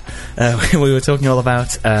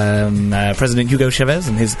President Hugo Chavez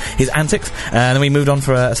and his antics, and then we moved on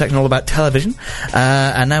for a section all about television,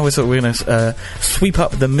 and now we're going to sweep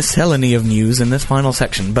up the miscellany of news in this final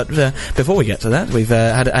section. But before we get to that, we've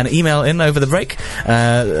had an email in over the break.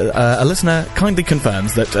 A listener kindly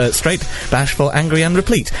confirms that straight, bashful, angry, and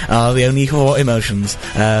replete are the only 4 emotions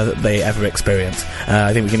that they ever experience.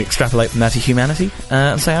 I think we can extrapolate from that to humanity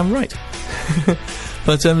and say I'm right.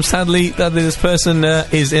 But sadly, this person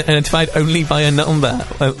is identified only by a number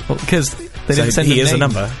because they didn't send he a is name. a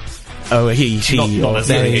number. Oh, he, she, not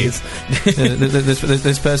necessarily he is.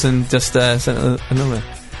 This person just sent a number.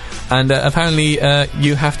 And apparently,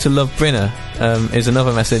 you have to love Brynner is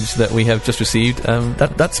another message that we have just received.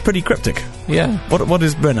 That's pretty cryptic. Yeah. What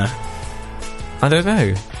is Brynner? I don't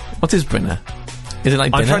know. What is Brynner? Is it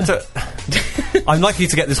like I'm dinner? trying to. I'm likely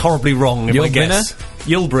to get this horribly wrong. If I guess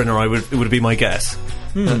Yul Brynner, it would be my guess.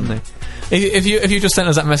 Certainly. If you just sent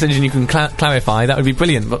us that message and you can clarify, that would be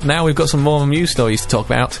brilliant. But now we've got some more news stories to talk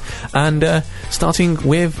about, and starting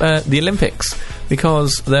with the Olympics,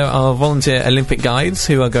 because there are volunteer Olympic guides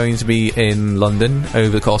who are going to be in London over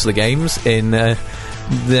the course of the Games in their,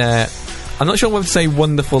 I'm not sure whether to say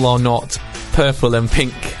wonderful or not, purple and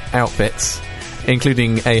pink outfits,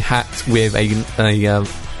 including a hat with a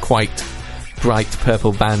quite bright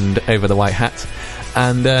purple band over the white hat,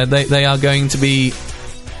 and they are going to be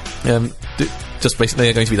just basically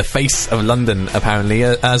they're going to be the face of London, apparently,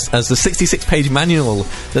 as the 66-page manual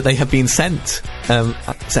that they have been sent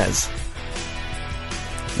says.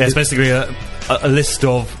 Yeah, it's basically a list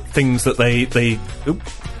of things that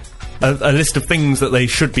a list of things that they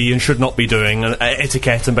should be and should not be doing,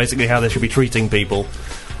 etiquette, and basically how they should be treating people.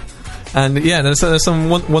 And yeah, there's some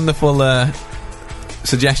wonderful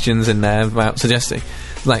suggestions in there about suggesting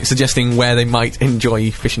where they might enjoy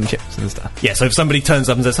fish and chips and stuff. Yeah, so if somebody turns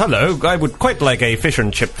up and says, "Hello, I would quite like a fish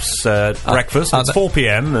and chips breakfast," it's 4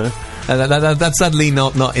 p.m. That's sadly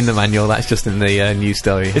not in the manual. That's just in the news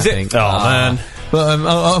story. Is it? Think. Oh man.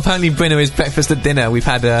 Well, apparently Brinner is breakfast at dinner. We've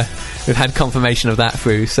had confirmation of that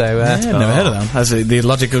through. So never heard of that. That's the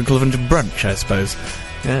logical equivalent of brunch, I suppose.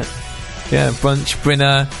 Yeah, brunch,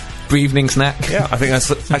 Brinner, evening snack. Yeah, I think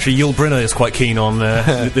that's actually Yul Brynner is quite keen on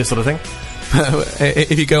this sort of thing.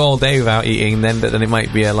 If you go all day without eating, then it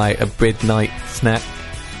might be a Brid night snack.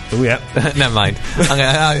 Oh yeah. Never mind.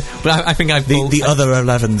 I think I've the other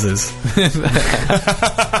 11s.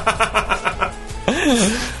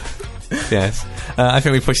 Yes. I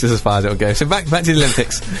think we pushed this as far as it'll go. So back to the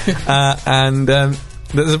Olympics. And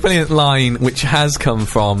there's a brilliant line which has come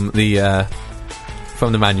from the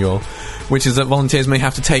manual, which is that volunteers may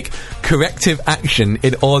have to take corrective action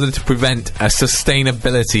in order to prevent a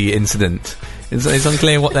sustainability incident. It's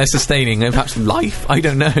unclear what they're sustaining. Perhaps life? I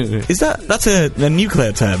don't know. That's a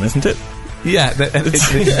nuclear term, isn't it? Yeah,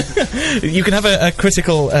 you can have a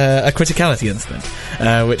criticality incident,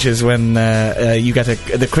 which is when you get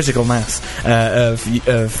the critical mass of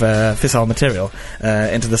fissile material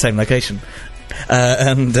into the same location,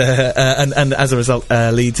 and as a result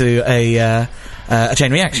lead to a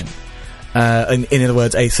chain reaction. In other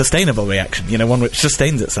words, a sustainable reaction, one which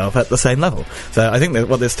sustains itself at the same level. So I think that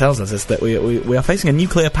what this tells us is that we are facing a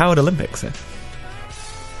nuclear-powered Olympics here.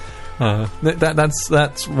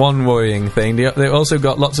 That's one worrying thing. They've also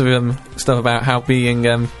got lots of stuff about how being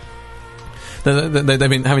they've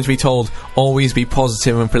been having to be told, always be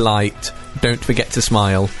positive and polite, don't forget to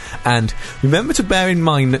smile, and remember to bear in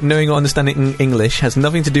mind that knowing or understanding English has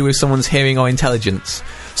nothing to do with someone's hearing or intelligence,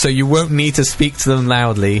 so you won't need to speak to them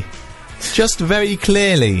loudly, just very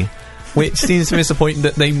clearly, which seems to miss the point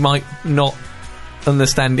that they might not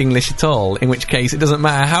understand English at all, in which case it doesn't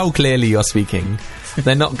matter how clearly you're speaking,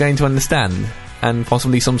 they're not going to understand, and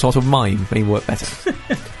possibly some sort of mime may work better.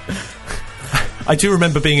 I do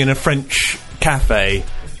remember being in a French cafe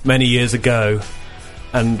many years ago,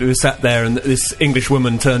 and we were sat there, and this English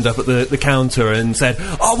woman turned up at the counter and said,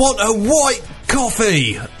 "I want a white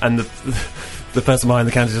coffee," and the person behind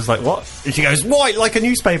the counter is just like, "What?" And she goes, "White, like a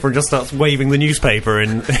newspaper," and just starts waving the newspaper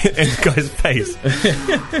in the guy's face.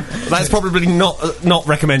 That's probably not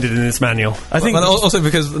recommended in this manual. I think, also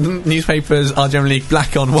because newspapers are generally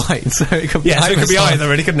black on white, so it could be either,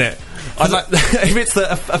 really, couldn't it? If it's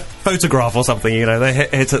a photograph or something, they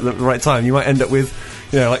hit at the right time, you might end up with,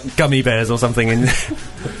 like gummy bears or something in.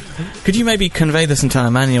 Could you maybe convey this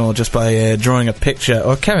entire manual just by drawing a picture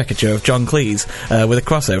or a caricature of John Cleese with a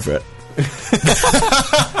cross over it?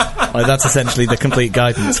 That's essentially the complete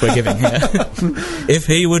guidance we're giving here. If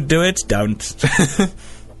he would do it, don't.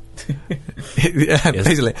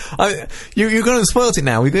 Basically. You're going to spoil it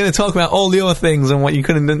now. We're going to talk about all the other things and what you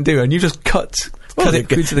couldn't do, and you just cut it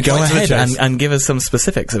to the go ahead and give us some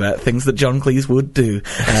specifics about things that John Cleese would do,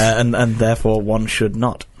 and therefore one should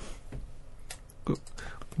not.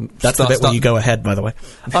 That's the bit where you go ahead, by the way.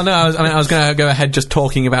 Oh no, I was going to go ahead just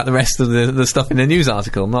talking about the rest of the stuff in the news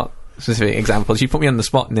article, not specific examples. You put me on the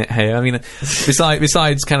spot in it here. I mean,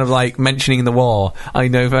 besides kind of like mentioning the war, I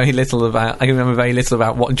can remember very little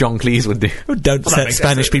about what John Cleese would do. Don't set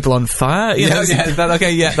Spanish people on fire.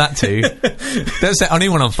 That too. Don't set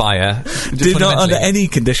anyone on fire. Do not, under any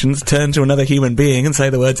conditions, turn to another human being and say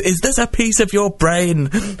the words, "Is this a piece of your brain?"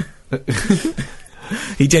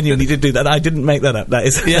 He genuinely did do that. I didn't make that up. That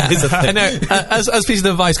is a thing. I know. As pieces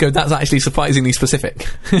of advice go, that's actually surprisingly specific.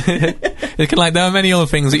 There are many other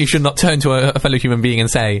things that you should not turn to a fellow human being and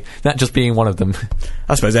say, that just being one of them.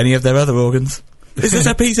 I suppose any of their other organs. Is this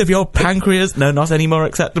a piece of your pancreas? No, not any more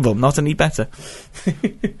acceptable. Not any better.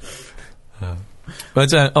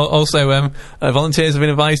 But also, volunteers have been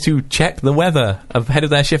advised to check the weather ahead of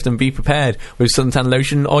their shift and be prepared with suntan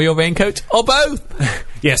lotion or your raincoat, or both.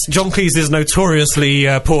 Yes, John Cleese is notoriously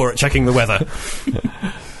poor at checking the weather.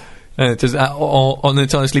 Or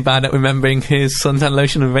notoriously bad at remembering his suntan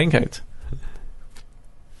lotion and raincoat.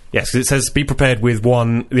 Yes, 'cause it says be prepared with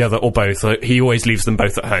one, the other, or both. He always leaves them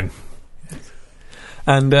both at home.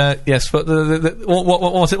 And yes, but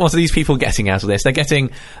what are these people getting out of this? They're getting,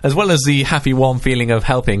 as well as the happy, warm feeling of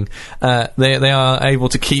helping, they are able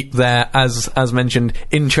to keep their, as mentioned,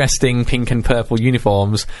 interesting pink and purple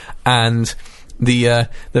uniforms, and the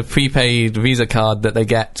prepaid Visa card that they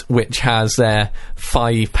get, which has their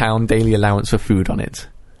 £5 daily allowance for food on it.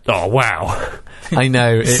 Oh wow! I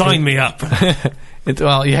know. Sign me up.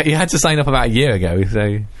 Well, you had to sign up about a year ago,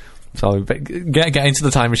 so but get into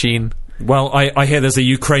the time machine. Well, I hear there's a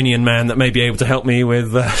Ukrainian man that may be able to help me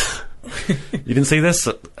with... You didn't see this?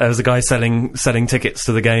 There was a guy selling tickets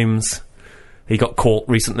to the games. He got caught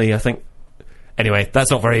recently, I think. Anyway,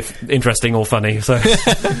 that's not very interesting or funny, so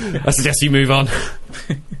I suggest you move on.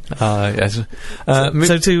 Yes.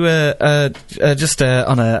 So to just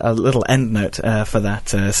on a little end note for that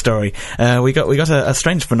story, we got a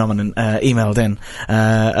strange phenomenon emailed in,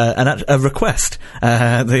 a request.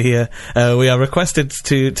 We are requested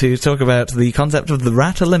to talk about the concept of the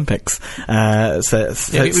Rat Olympics. So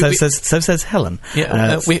says Helen.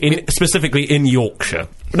 Yeah, specifically in Yorkshire.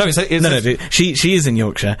 No, she is in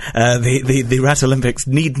Yorkshire. The Rat Olympics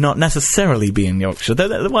need not necessarily be in Yorkshire.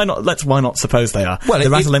 Why not suppose they are? Well, the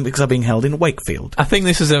Rat Olympics are being held in Wakefield. I think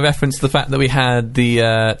this is a reference to the fact that we had the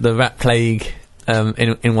rat plague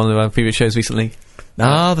in one of our previous shows recently.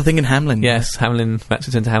 The thing in Hamlin. Yes, Hamlin, rats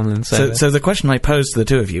return to Hamlin. So the question I posed to the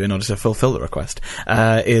two of you in order to fulfil the request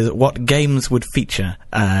is what games would feature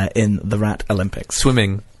in the Rat Olympics?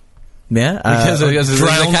 Swimming. Yeah, because they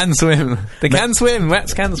can swim. They can swim.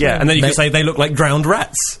 Rats can swim. Yeah, and then you can say they look like drowned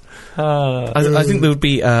rats. I think there would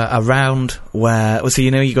be a round where,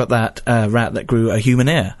 you got that rat that grew a human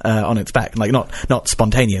ear on its back, like not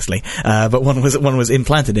spontaneously, but one was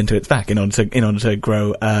implanted into its back in order to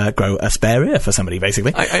grow a spare ear for somebody,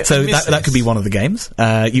 basically. So that could be one of the games.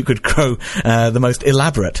 You could grow the most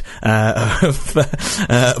elaborate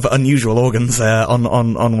of unusual organs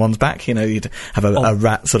on one's back. You'd have a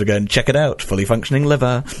rat sort of go and check it out, fully functioning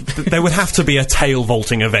liver. There would have to be a tail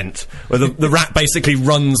vaulting event where the rat basically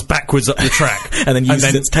runs backwards up the track and then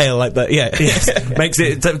uses its tail like that. Yeah, yes, makes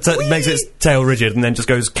its tail rigid and then just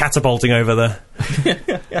goes catapulting over the.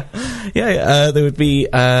 There would be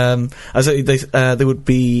there would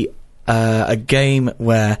be a game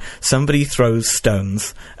where somebody throws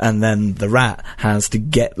stones and then the rat has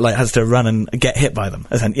to run and get hit by them.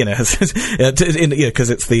 Because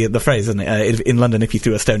it's the phrase, isn't it? In London, if you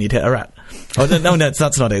threw a stone, you'd hit a rat. Oh no,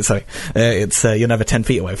 that's not it. Sorry, it's you're never 10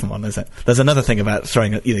 feet away from one, is it? There's another thing about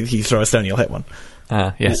throwing. If you throw a stone, you'll hit one.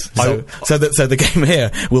 Yes. So the game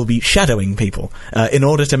here will be shadowing people. In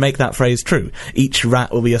order to make that phrase true, each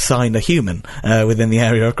rat will be assigned a human within the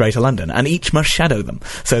area of Greater London, and each must shadow them,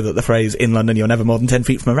 so that the phrase "in London you're never more than 10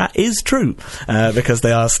 feet from a rat" is true, because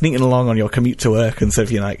they are sneaking along on your commute to work, and so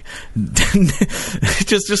if you're like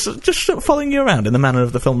just following you around in the manner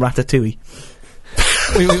of the film Ratatouille.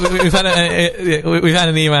 We've had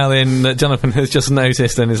an email in that Jonathan has just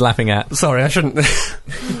noticed and is laughing at. Sorry, I shouldn't.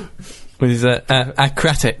 With his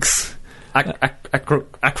acrobatics.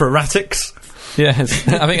 Acrobatics? Yes.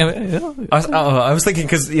 I was thinking,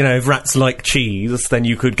 because, if rats like cheese, then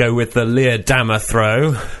you could go with the Leardammer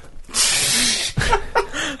throw.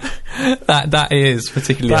 That is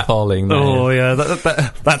particularly appalling. Oh, yeah,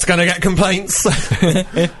 that's going to get complaints. And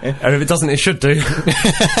if it doesn't, it should do.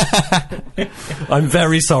 I'm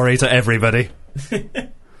very sorry to everybody.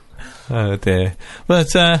 Oh, dear.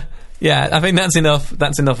 But, yeah, I think that's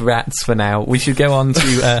enough rats for now. We should go on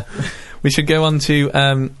to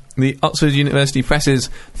the Oxford University Press's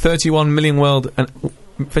 31 million word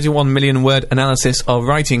analysis of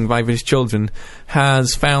writing by British children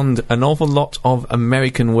has found an awful lot of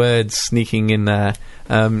American words sneaking in there.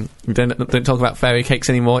 Don't talk about fairy cakes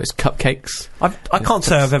anymore. It's cupcakes. I can't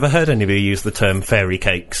say I've ever heard anybody use the term fairy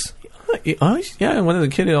cakes. Yeah, when I was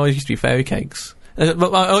a kid, it always used to be fairy cakes.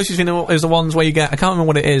 But I always used to think it was the ones where you get, I can't remember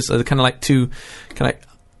what it is, they're kind of like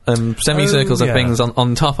semicircles of things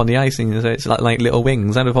on top on the icing, so it's like little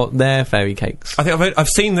wings. I'd have thought they're fairy cakes. I think I've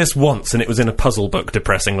seen this once, and it was in a puzzle book,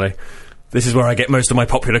 depressingly. This is where I get most of my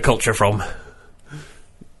popular culture from.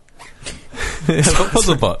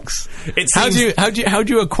 Puzzle books. How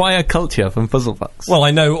do you acquire culture from puzzle books? Well,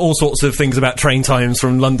 I know all sorts of things about train times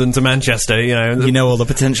from London to Manchester, You know all the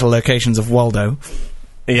potential locations of Waldo.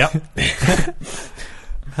 Yep.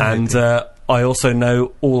 And I also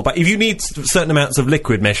know all about... If you need certain amounts of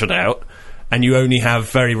liquid measured out, and you only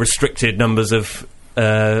have very restricted numbers of,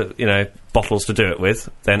 bottles to do it with,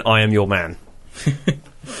 then I am your man.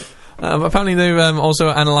 Apparently they've also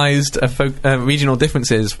analysed regional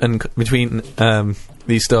differences between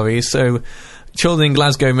these stories. So children in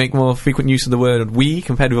Glasgow make more frequent use of the word we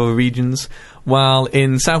compared with other regions, while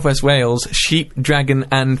in southwest Wales, sheep, dragon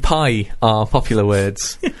and pie are popular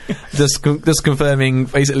words. just confirming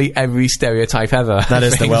basically every stereotype ever. That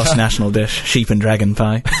is the Welsh national dish, sheep and dragon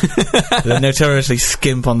pie. They notoriously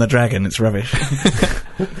skimp on the dragon, it's rubbish.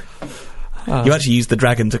 You actually use the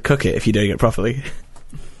dragon to cook it if you're doing it properly.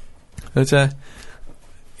 But, so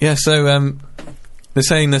they're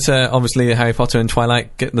saying that obviously Harry Potter and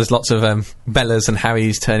Twilight, there's lots of Bellas and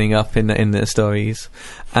Harrys turning up in the stories,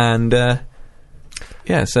 and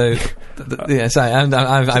this is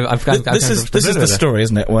the story,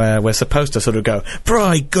 isn't it, where we're supposed to sort of go,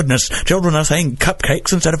 my goodness, children are saying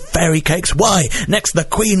cupcakes instead of fairy cakes. Why? Next the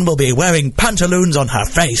Queen will be wearing pantaloons on her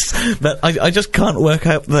face. But I just can't work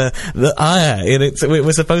out the ire.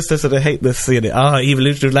 We're supposed to sort of hate this,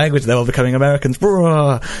 evolution of language. They're all becoming Americans.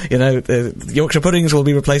 Yorkshire puddings will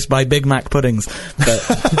be replaced by Big Mac puddings.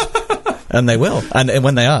 But and they will. And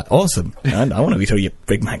when they are, awesome. And I want to eat your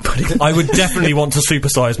Big Mac pudding. I would definitely want to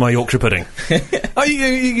supersize my Yorkshire pudding.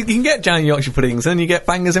 You can get giant Yorkshire puddings, and you get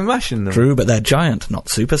bangers and mash in them. True, but they're giant, not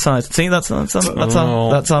supersized. See, that's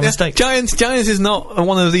our mistake. Giant is not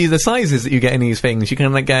one of the sizes that you get in these things. You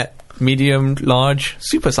can get medium, large,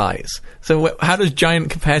 super size. So how does giant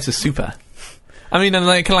compare to super? I mean,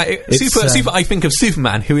 super. I think of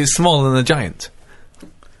Superman, who is smaller than a giant.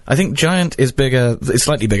 I think giant is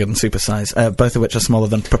slightly bigger than supersize, both of which are smaller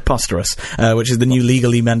than preposterous, which is the new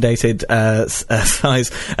legally mandated size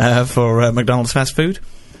for McDonald's fast food.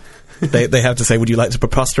 They have to say, would you like to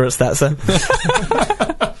preposterous that, sir?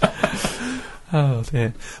 Oh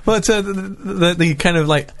dear. But the kind of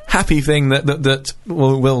happy thing that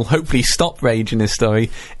will hopefully stop rage in this story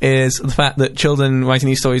is the fact that children writing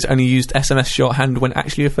these stories only used SMS shorthand when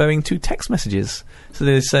actually referring to text messages.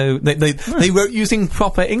 So they wrote using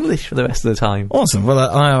proper English for the rest of the time. Awesome. Well,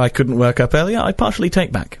 I couldn't work up earlier. I partially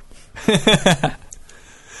take back.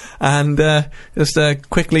 And just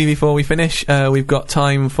quickly before we finish, we've got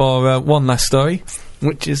time for one last story,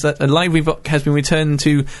 which is that a library book has been returned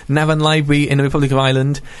to Navan Library in the Republic of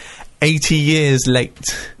Ireland 80 years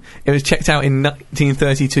late. It was checked out in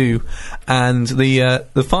 1932, and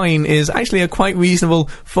the fine is actually a quite reasonable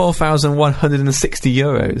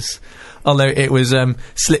 €4,160, although it was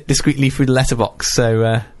slipped discreetly through the letterbox,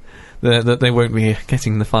 so that they won't be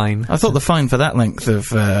getting the fine. I thought the fine for that length of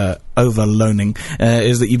overloaning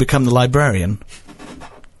is that you become the librarian.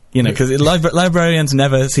 Because librarians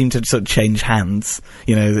never seem to sort of change hands.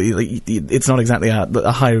 It's not exactly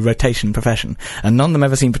a high rotation profession, and none of them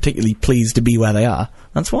ever seem particularly pleased to be where they are.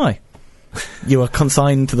 That's why you are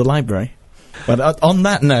consigned to the library. But on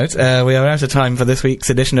that note, we are out of time for this week's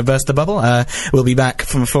edition of Burst the Bubble. We'll be back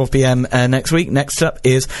from 4 p.m. Next week. Next up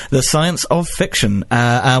is The Science of Fiction.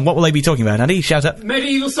 And what will they be talking about, Andy? Shout up.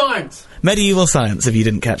 Medieval science. Medieval science, if you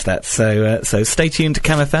didn't catch that. So stay tuned to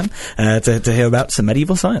Cam FM to hear about some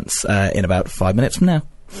medieval science in about 5 minutes from now.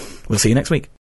 We'll see you next week.